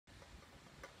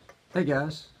Hey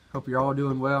guys, hope you're all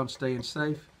doing well and staying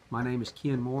safe. My name is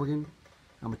Ken Morgan.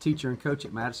 I'm a teacher and coach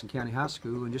at Madison County High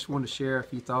School and just wanted to share a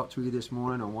few thoughts with you this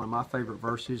morning on one of my favorite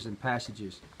verses and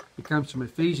passages. It comes from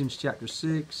Ephesians chapter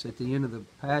 6 at the end of the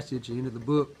passage, the end of the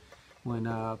book, when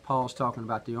Paul's talking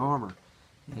about the armor.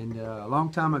 And a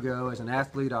long time ago as an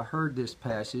athlete I heard this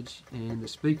passage, and the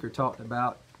speaker talked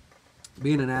about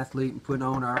being an athlete and putting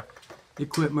on our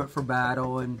equipment for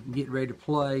battle and getting ready to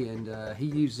play, and he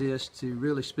used this to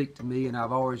really speak to me, and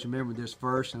I've always remembered this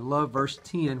verse, and I love verse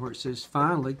 10 where it says,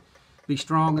 "Finally, be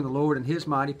strong in the Lord and His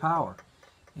mighty power."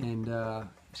 And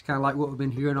it's kind of like what we've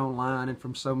been hearing online and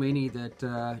from so many,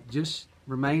 that just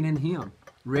remain in Him,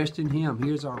 rest in Him.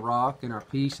 He is our rock and our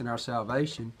peace and our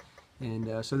salvation.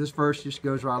 And so this verse just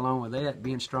goes right along with that,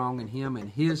 being strong in Him and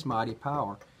His mighty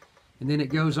power. And then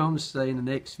it goes on to say in the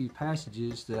next few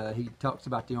passages, he talks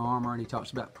about the armor and he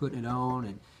talks about putting it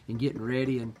on and getting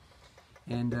ready.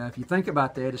 And if you think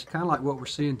about that, it's kind of like what we're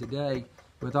seeing today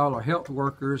with all our health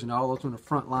workers and all those on the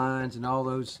front lines and all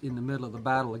those in the middle of the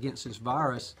battle against this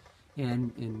virus.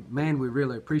 And man, we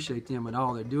really appreciate them and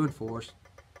all they're doing for us.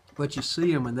 But you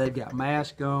see them and they've got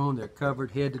masks on, they're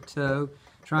covered head to toe,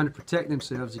 trying to protect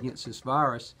themselves against this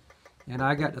virus. And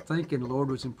I got to thinking, the Lord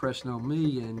was impressing on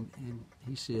me, and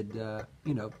He said,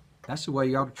 that's the way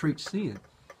you ought to treat sin.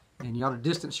 And you ought to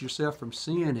distance yourself from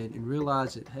sin and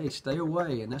realize that, hey, stay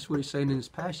away. And that's what He's saying in this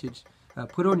passage.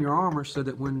 Put on your armor so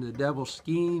that when the devil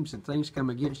schemes and things come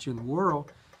against you in the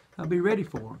world, be ready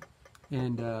for them.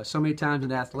 And so many times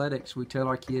in athletics, we tell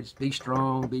our kids, be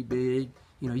strong, be big.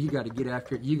 You got to get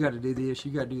after it. You got to do this.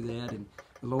 You got to do that. And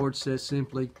the Lord says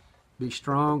simply, be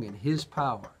strong in His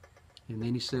power. And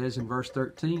then He says in verse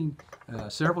 13,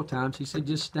 several times, He said,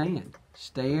 just stand.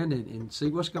 Stand and see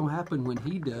what's going to happen when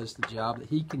He does the job that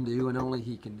He can do and only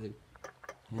He can do.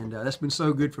 And that's been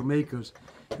so good for me because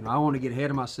I want to get ahead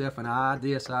of myself and I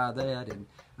this, I that. And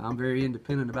I'm very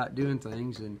independent about doing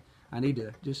things. And I need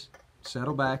to just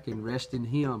settle back and rest in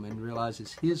Him and realize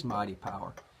it's His mighty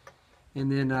power. And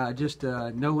then just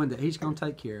knowing that He's going to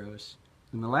take care of us.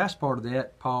 And the last part of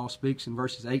that, Paul speaks in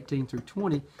verses 18 through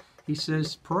 20. He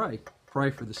says, pray. Pray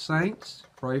for the saints,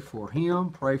 pray for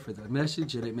him, pray for the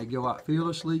message, that it may go out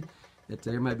fearlessly, that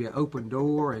there may be an open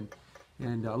door,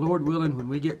 and Lord willing, when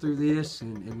we get through this,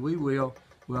 and we will,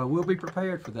 well, we'll be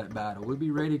prepared for that battle. We'll be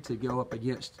ready to go up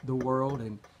against the world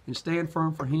and stand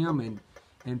firm for Him,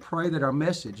 and pray that our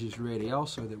message is ready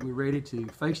also, that we're ready to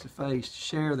face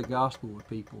share the gospel with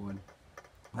people. And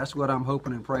that's what I'm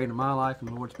hoping and praying in my life, and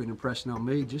the Lord's been impressing on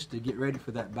me just to get ready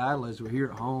for that battle as we're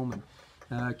here at home, and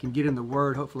can get in the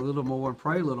Word hopefully a little more and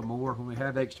pray a little more when we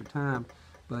have extra time.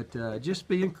 But just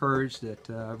be encouraged that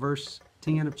verse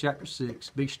 10 of chapter 6,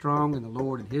 be strong in the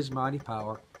Lord and His mighty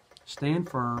power, stand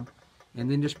firm,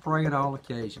 and then just pray at all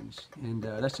occasions. And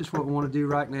that's just what we want to do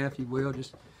right now. If you will,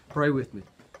 just pray with me.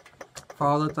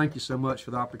 Father, thank you so much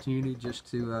for the opportunity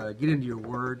just to get into your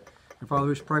Word. And Father,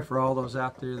 we just pray for all those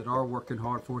out there that are working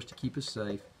hard for us to keep us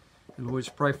safe. And Lord,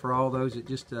 just pray for all those that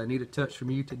just need a touch from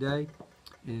you today.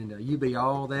 And you be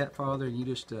all that, Father, and you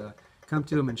just come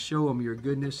to them and show them your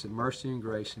goodness and mercy and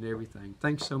grace and everything.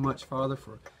 Thanks so much, Father,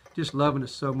 for just loving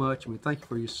us so much. And we thank you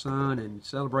for your Son and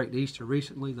celebrating Easter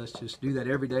recently. Let's just do that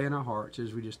every day in our hearts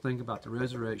as we just think about the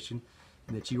resurrection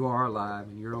and that you are alive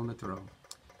and you're on the throne.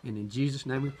 And in Jesus'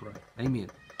 name we pray. Amen.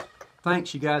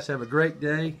 Thanks. You guys have a great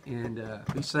day, and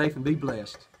be safe and be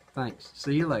blessed. Thanks.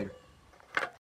 See you later.